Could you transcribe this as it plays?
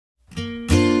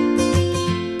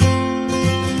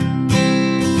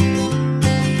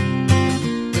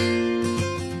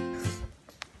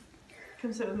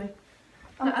Come sit with me.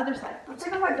 On the other side. I'm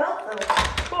taking my belt though.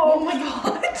 Oh my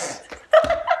god.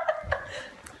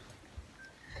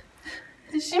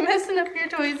 Is she messing up your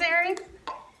toys, Ari?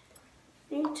 I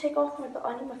need to take off my belt.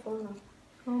 I need my phone now.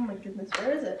 Oh my goodness,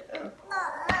 where is it? Oh.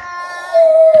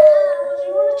 Do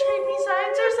you want to trade me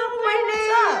signs or something?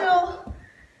 What's up?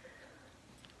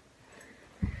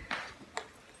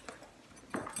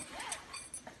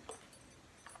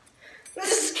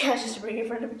 This is Cash just bringing in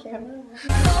front of the camera.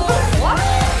 What?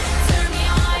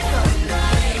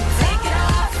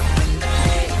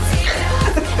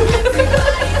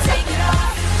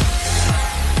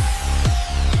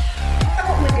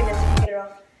 Oh my goodness, I can get it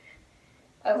off.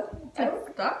 Oh,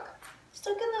 It's stuck?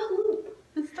 stuck in the loop.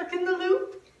 It's stuck in the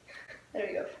loop? There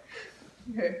we go.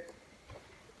 Okay.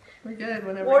 We're good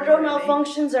whenever Wardrobe you're ready.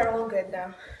 malfunctions are all good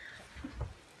now.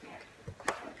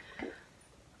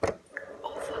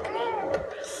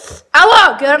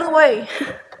 Ella, get out of the way.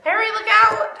 Harry, look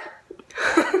out!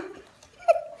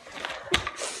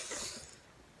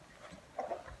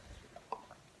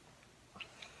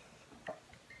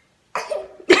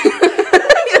 He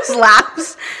just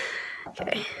laughs.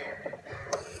 Okay.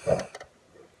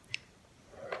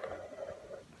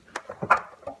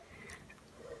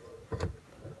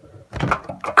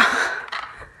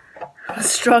 The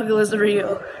struggle is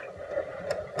real.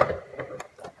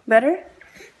 Better?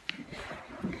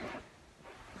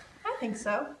 I think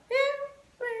so. Yeah.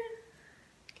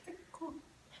 Okay, cool.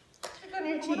 Check on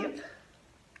your teeth.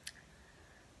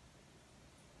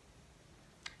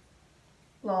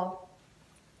 Lol.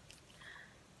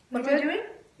 What You am I good? doing?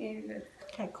 Yeah, you're good.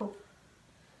 Okay, cool.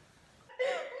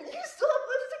 You still have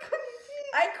lipstick on your teeth.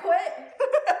 I quit.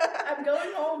 I'm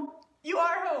going home. You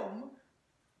are home.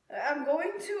 I'm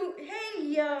going to.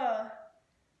 Hey,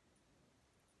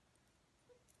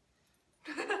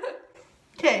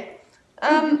 Okay.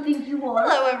 think you are?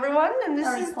 Hello everyone, and this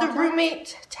Harry is the Potter?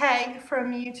 roommate tag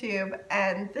from YouTube,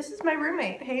 and this is my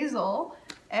roommate Hazel,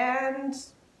 and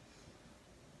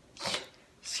Hi.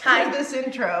 screw this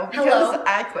intro because Hello.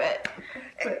 I quit.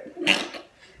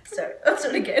 Sorry, let's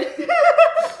start again.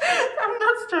 I'm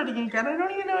not starting again. I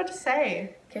don't even know what to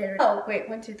say. Okay. Oh, wait.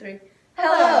 1, 2, 3.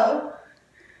 Hello.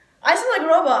 I sound like a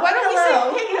robot. Why don't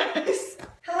Hello. we say hey guys?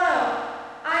 Hello.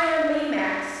 I am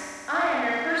Maymax. I am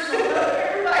your personal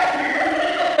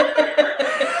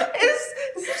Is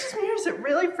it just me or is it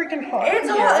really freaking hot? It's in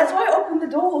hot. here? That's why I opened the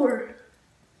door.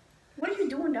 What are you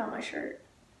doing down my shirt?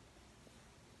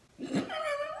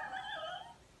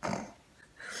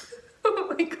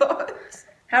 Oh my god.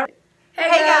 How? Hey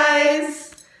guys!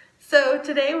 So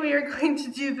today we are going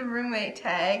to do the roommate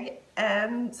tag,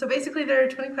 and so basically there are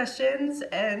 20 questions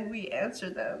and we answer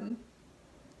them.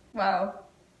 Wow,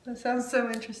 that sounds so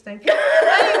interesting.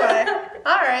 Anyway,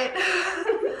 alright.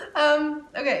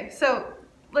 Okay, so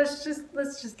let's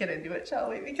just get into it, shall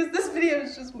we? Because this video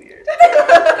is just weird.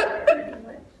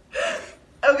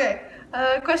 Okay,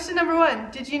 question number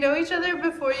 1. Did you know each other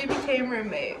before you became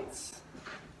roommates?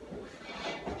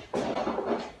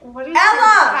 What is Ella!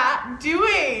 your cat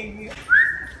doing?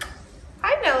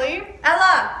 Hi, Nelly.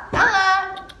 Ella.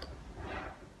 Ella.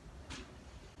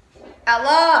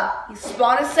 Ella. You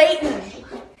spawned Satan.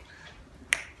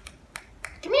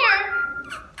 Come here.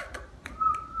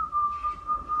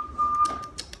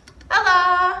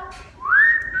 Ella.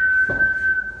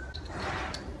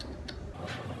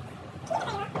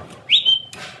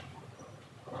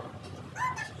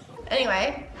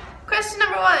 Anyway, question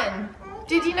number 1.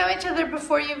 Did you know each other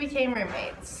before you became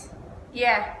roommates?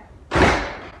 Yeah.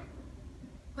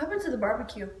 What happened to the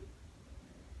barbecue?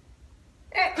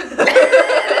 I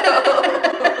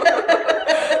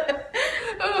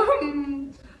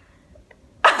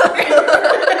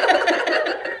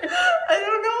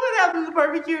don't know what happened to the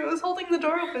barbecue. It was holding the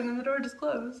door open and the door just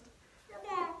closed.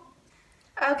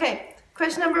 Okay,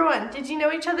 question number 1. Did you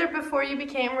know each other before you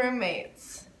became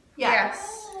roommates?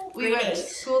 Yes. We went to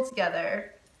school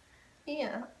together.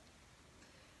 Yeah.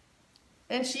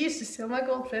 And she used to steal my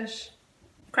goldfish.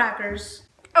 Crackers.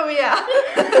 Oh yeah.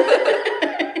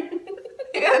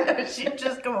 Yeah, no, she'd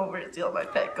just come over and steal my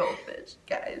pet goldfish,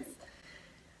 guys.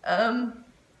 What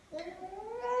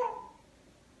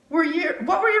were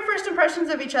your first impressions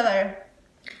of each other?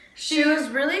 She was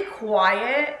really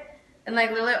quiet and like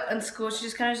literally in school she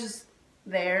just kind of just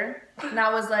there. And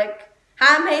I was like,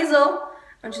 "Hi, I'm Hazel,"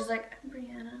 and she's like, "I'm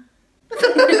Briana."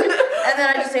 And then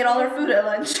I just ate all her food at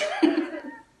lunch.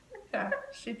 Yeah,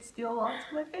 she'd steal lots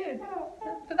of my food.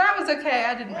 But that was okay,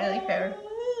 I didn't really care.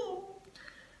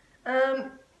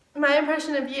 My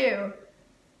impression of you,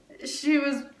 she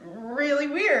was really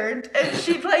weird. And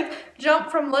she'd like jump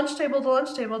from lunch table to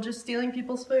lunch table just stealing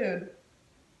people's food.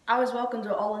 I was welcome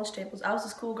to all lunch tables. I was the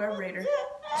school guard-rater.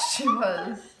 She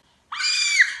was.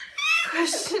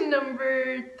 Question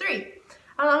number 3.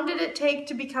 How long did it take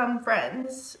to become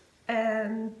friends?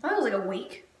 And I think it was like a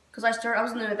week. Because I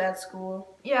was new at that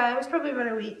school. yeah, it was probably about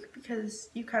a week because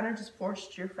you kind of just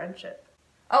forced your friendship.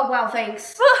 Oh, wow,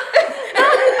 thanks.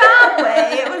 Not in a bad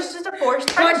way. It was just a forced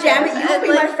friendship. God damn it, you will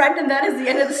be my friend and that is the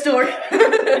end of the story.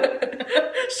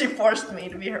 She forced me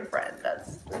to be her friend.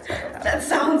 That's That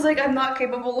sounds like I'm not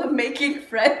capable of making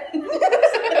friends.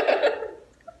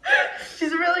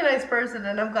 She's a really nice person,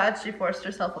 and I'm glad she forced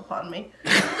herself upon me.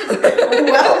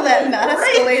 Well then, that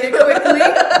escalated quickly.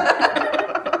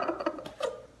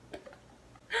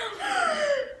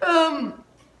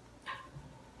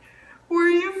 Were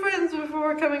you friends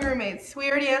before becoming roommates? We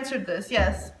already answered this,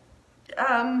 yes.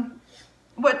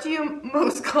 What do you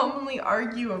most commonly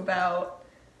argue about?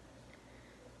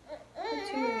 What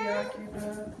do you argue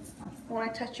about? When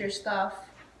I touch your stuff.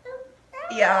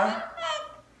 Yeah.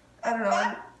 I don't know.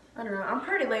 I don't know. I'm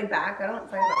pretty laid back. I don't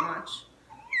fight that much.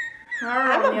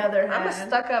 On the other hand, I'm a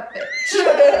stuck-up bitch.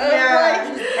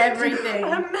 Yeah, just everything.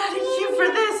 I'm mad at you for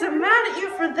this. I'm mad at you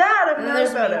for that. I'm mad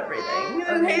about everything.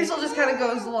 And Okay. Hazel just kind of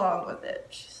goes along with it.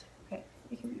 She's like, okay,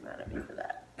 you can be mad at me for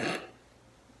that.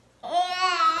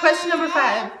 Question number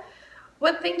 5.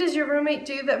 What thing does your roommate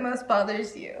do that most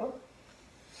bothers you?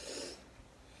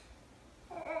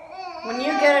 When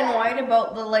you get annoyed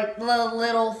about the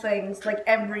little things, like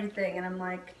everything, and I'm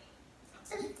like,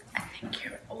 I think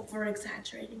you're over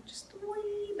exaggerating just a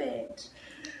wee bit.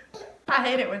 I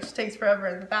hate it when she takes forever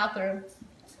in the bathroom.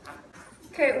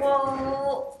 Okay,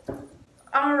 well,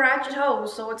 I'm a ratchet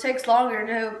hose, so it takes longer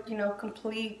to,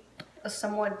 complete a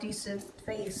somewhat decent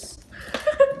face.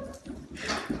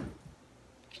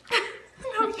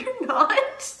 No, you're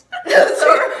not. That's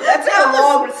a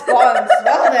long response.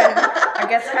 Well then, I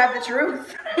guess I have the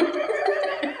truth. I'm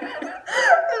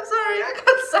sorry, I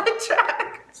got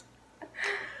sidetracked.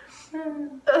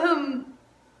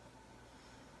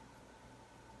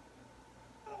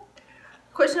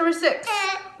 Question number 6.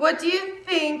 What do you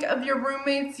think of your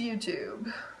roommate's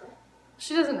YouTube?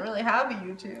 She doesn't really have a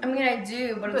YouTube. I mean, I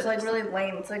do, but it's like really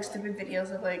lame. It's like stupid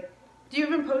videos of like. Do you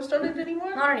even post on it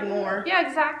anymore? Not anymore. Yeah,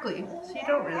 exactly. So you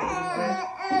don't really anymore.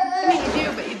 I mean, you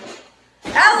do, but you.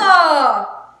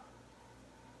 Ella!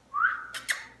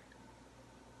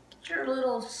 Get your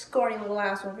little scorny little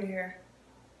ass over here.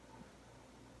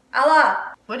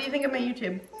 Ella! What do you think of my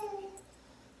YouTube?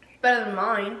 Better than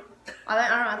mine. I don't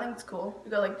know, I think it's cool.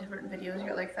 You got like different videos. You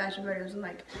got like fashion videos and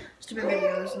like stupid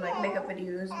videos and like makeup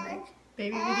videos and like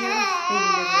Baby videos? baby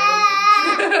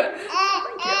videos.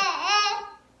 Thank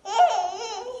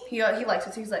you. He likes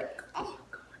it, so he's like, oh, I'm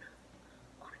going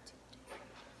on a date.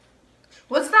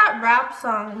 What's that rap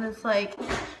song that's like,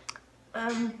 I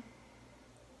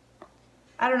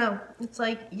don't know. It's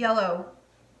like yellow.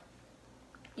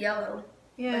 Yellow.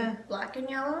 Yeah. Like black and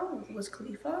yellow was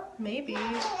Khalifa? Maybe.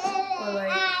 Or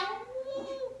like,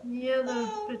 Yellow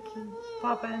bitches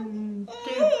poppin'. Do.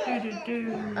 I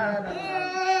don't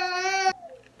know.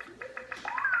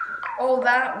 Oh,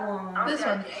 that one. This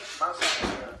one.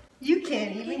 You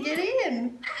can't even get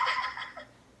in.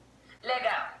 Leg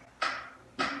out.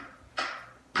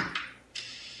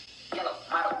 Yellow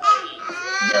model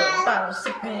Yellow bottle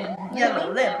sipping.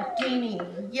 Yellow Lamborghini.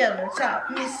 Yellow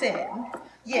top missing.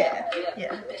 Yeah.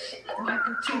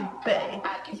 Too bad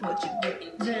is what you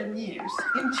get 10 years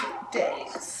in 2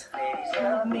 days.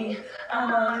 Love me,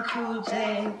 I'm on a cool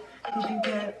day. Did you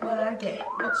get what I get?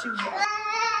 What you get?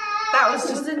 That was I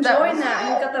just was enjoying that. He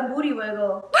got that booty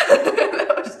wiggle.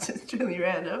 That was just really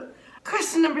random.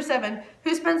 Question number 7.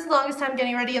 Who spends the longest time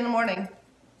getting ready in the morning?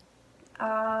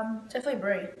 Definitely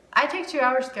Brie. I take 2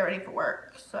 hours to get ready for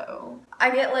work, so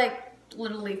I get like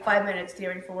literally 5 minutes to get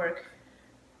ready for work.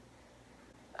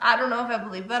 I don't know if I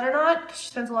believe that or not, 'cause she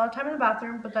spends a lot of time in the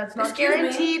bathroom, but that's not Excuse me?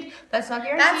 guaranteed. That's not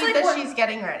guaranteed like that what- she's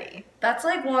getting ready. That's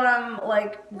like when I'm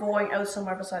like going out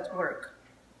somewhere besides work.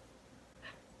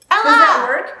 Because at Ella!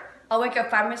 work, I'll wake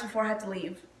up 5 minutes before I have to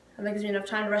leave. And that gives me enough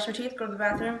time to brush my teeth, go to the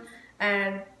bathroom,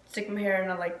 and stick my hair in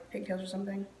like pigtails or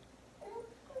something.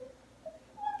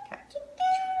 Okay.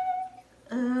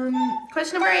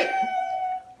 Question number 8.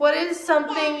 What is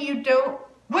something you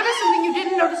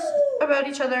didn't notice about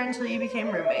each other until you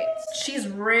became roommates? She's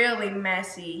really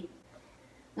messy.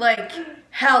 Like,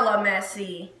 hella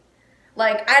messy.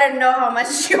 Like, I didn't know how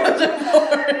messy she was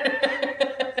before.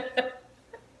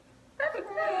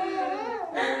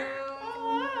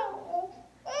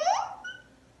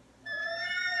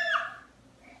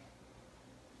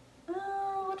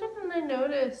 What didn't I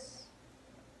notice?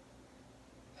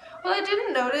 Well, I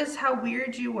didn't notice how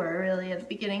weird you were really at the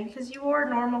beginning because you wore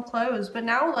normal clothes, but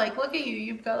now, like, look at you,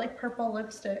 you've got like purple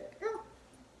lipstick.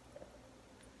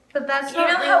 But that's not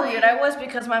You know how really... weird I was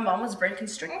because my mom was very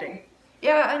constricting.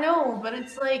 Yeah, I know, but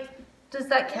it's like, does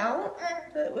that count?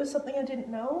 That was something I didn't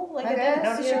know? Like, I didn't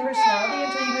guess, notice your personality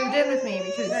until you moved in with me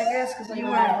because I guess because you my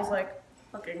were... mom was like,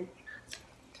 fucking.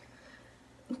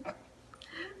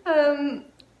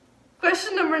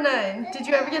 Question number 9. Do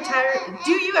you ever get tired of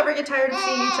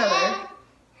seeing each other?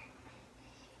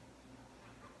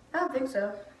 I don't think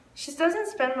so. She doesn't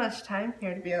spend much time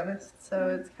here, to be honest, so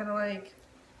it's kind of like,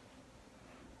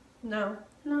 no,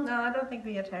 I don't think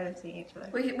we get tired of seeing each other.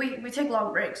 We take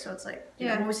long breaks, so it's like, you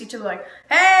know, Yeah. when we see each other, like,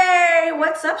 hey,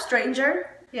 what's up,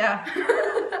 stranger? Yeah.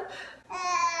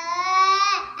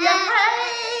 Yeah,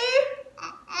 hey!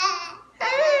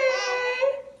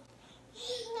 Hey!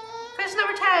 Question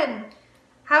number 10.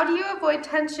 How do you avoid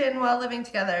tension while living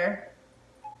together?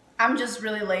 I'm just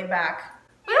really laid back.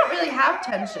 We don't really have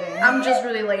tension. I'm just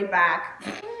really laid back.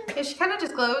 Yeah, she kind of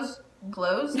just glows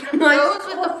with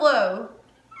the flow.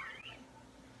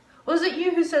 Was it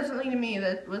you who said something to me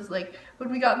that was like, when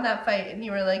we got in that fight and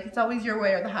you were like, it's always your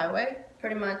way or the highway?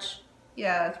 Pretty much.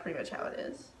 Yeah, that's pretty much how it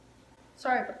is.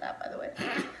 Sorry about that, by the way.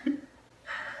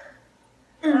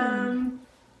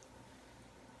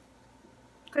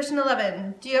 Question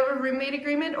 11. Do you have a roommate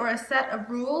agreement or a set of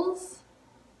rules?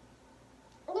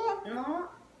 Not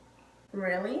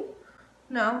really.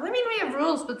 No. I mean, we have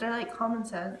rules, but they're like common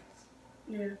sense.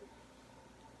 Yeah.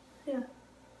 Yeah.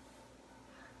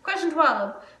 Question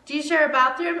 12. Do you share a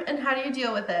bathroom and how do you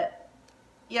deal with it?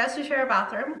 Yes, we share a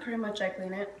bathroom. Pretty much I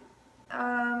clean it.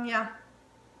 Yeah.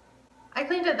 I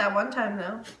cleaned it that one time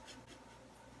though.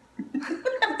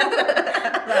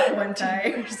 That one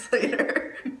time. 2 years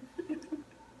later.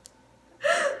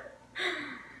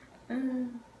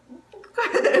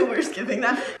 We're skipping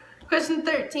that. Question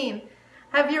 13.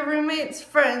 Have your roommate's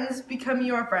friends become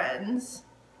your friends?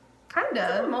 For the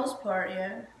Kinda. most part,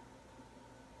 yeah.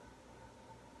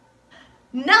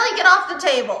 Nelly, get off the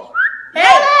table! Hey!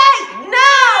 Nelly! No!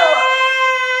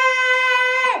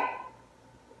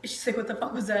 She's like, what the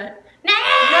fuck was that? No!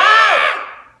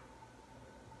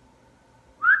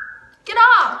 Get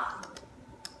off!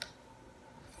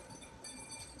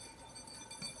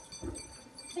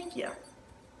 Thank you.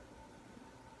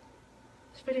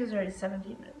 This video is already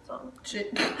 17 minutes long.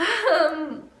 Shit.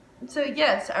 So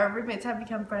yes, our roommates have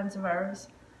become friends of ours.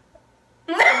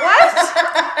 What?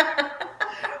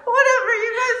 Whatever,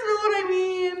 you guys know what I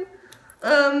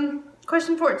mean.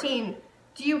 Question 14.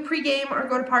 Do you pregame or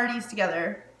go to parties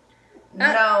together?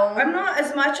 No. I'm not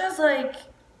as much as like,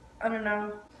 I don't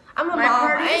know. I'm a My mom.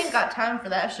 parties- I ain't got time for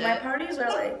that shit. My parties are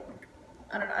like,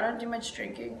 I don't know, I don't do much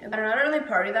drinking. I don't know, I don't really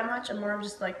party that much. I'm more of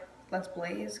just like, let's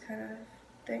blaze kind of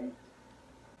thing.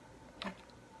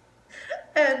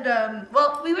 And,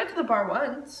 well, we went to the bar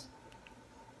once.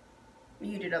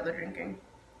 You did other drinking.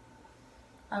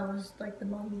 I was like the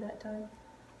mommy that time.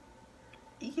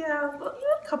 Yeah, well, you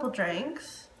had a couple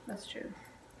drinks. That's true.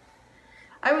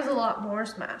 I was a lot more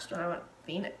smashed when I went to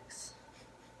Phoenix.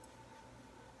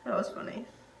 That was funny.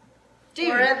 Dude,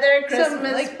 We're at their some,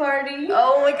 Christmas like, party.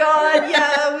 Oh my god,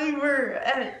 yeah, we were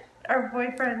at our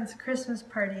boyfriend's Christmas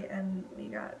party and we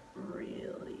got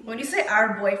really... When you say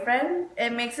our boyfriend,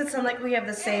 it makes it sound like we have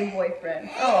the same boyfriend.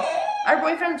 Oh, our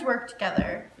boyfriends work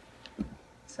together.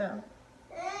 So.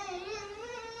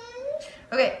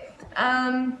 Okay,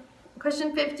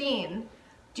 question 15.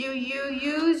 Do you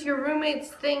use your roommate's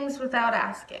things without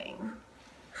asking?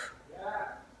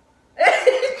 I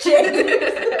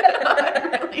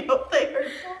really hope they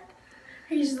heard that.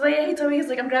 He's like, he told me, he's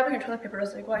like, I'm grabbing your toilet paper. I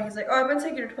was like, why? He's like, oh, I've been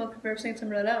taking your toilet paper ever since I'm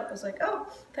run out. I was like, oh,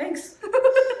 thanks.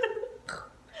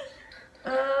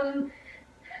 I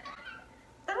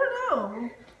don't know.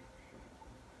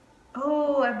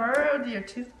 Oh, I borrowed your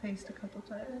toothpaste a couple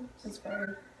times. That's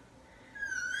fine.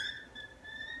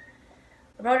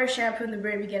 I brought her shampoo in the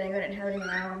very beginning. I didn't have any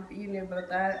now, but you knew about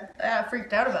that. I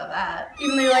freaked out about that.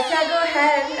 Even though you're like, yeah, go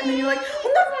ahead. And then you're like,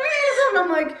 what the reason?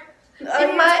 I'm like,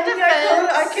 In my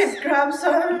defense- I could grab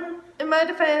some. In my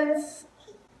defense,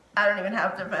 I don't even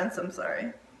have defense, I'm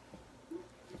sorry.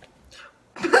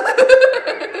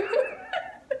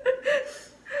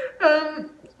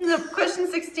 No, question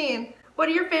 16. What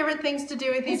are your favorite things to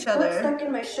do with each other? Stuck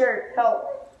in my shirt.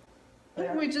 Help.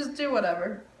 Yeah. We just do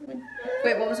whatever.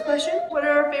 Wait, what was the question? What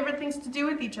are our favorite things to do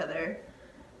with each other?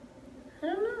 I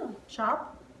don't know.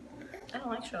 Shop? I don't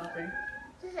like shopping.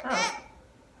 Oh.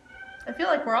 I feel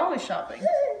like we're always shopping.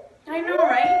 I know,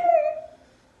 right?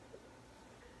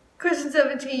 Question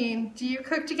 17. Do you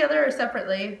cook together or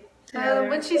separately? Together.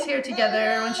 When she's here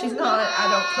together, when she's not, I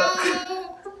don't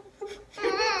cook.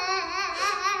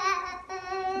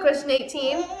 Question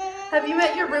 18. Have you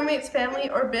met your roommate's family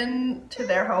or been to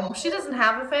their home? She doesn't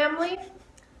have a family.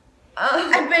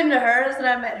 I've been to hers and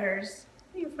I met hers.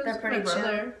 They're pretty chill.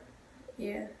 brother.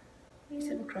 Yeah. You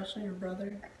said a crush on your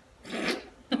brother.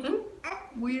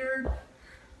 Weird.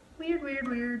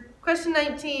 Question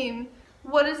 19.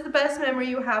 What is the best memory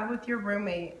you have with your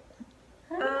roommate?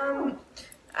 I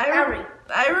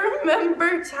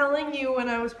remember telling you when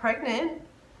I was pregnant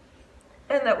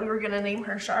and that we were going to name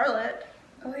her Charlotte.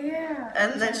 Oh yeah.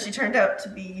 And then she turned out to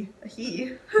be a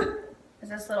he. It's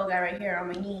this little guy right here on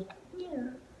my knee. Yeah.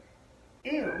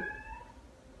 Ew.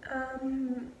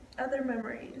 Other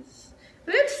memories.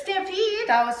 We went to Stampede.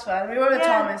 That was fun. We went with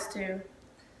Yeah. Thomas too.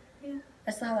 Yeah.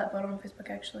 I still have that photo on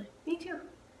Facebook actually. Me too.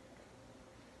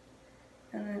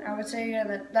 And then I would say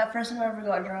that first time I ever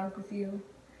got drunk with you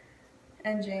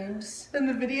and James. In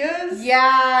the videos?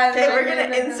 Yeah. Okay, we're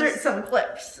gonna insert some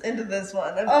clips into this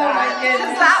one. Of Oh my that, goodness.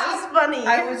 'cause that was funny.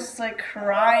 I was just like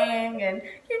crying and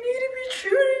you need to be true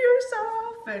to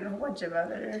yourself and a whole bunch of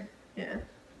other. Yeah.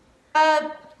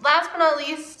 Last but not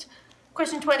least,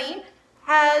 question 20.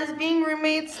 Has being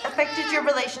roommates affected your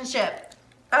relationship?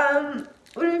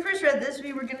 When we first read this,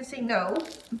 we were gonna say no,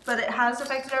 but it has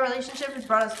affected our relationship. It's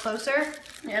brought us closer.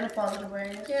 Yeah, in a positive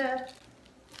way. Yeah.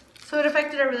 So it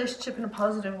affected our relationship in a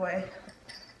positive way.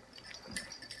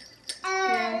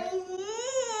 Yeah.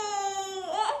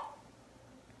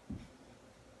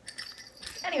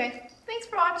 Anyway, thanks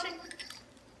for watching.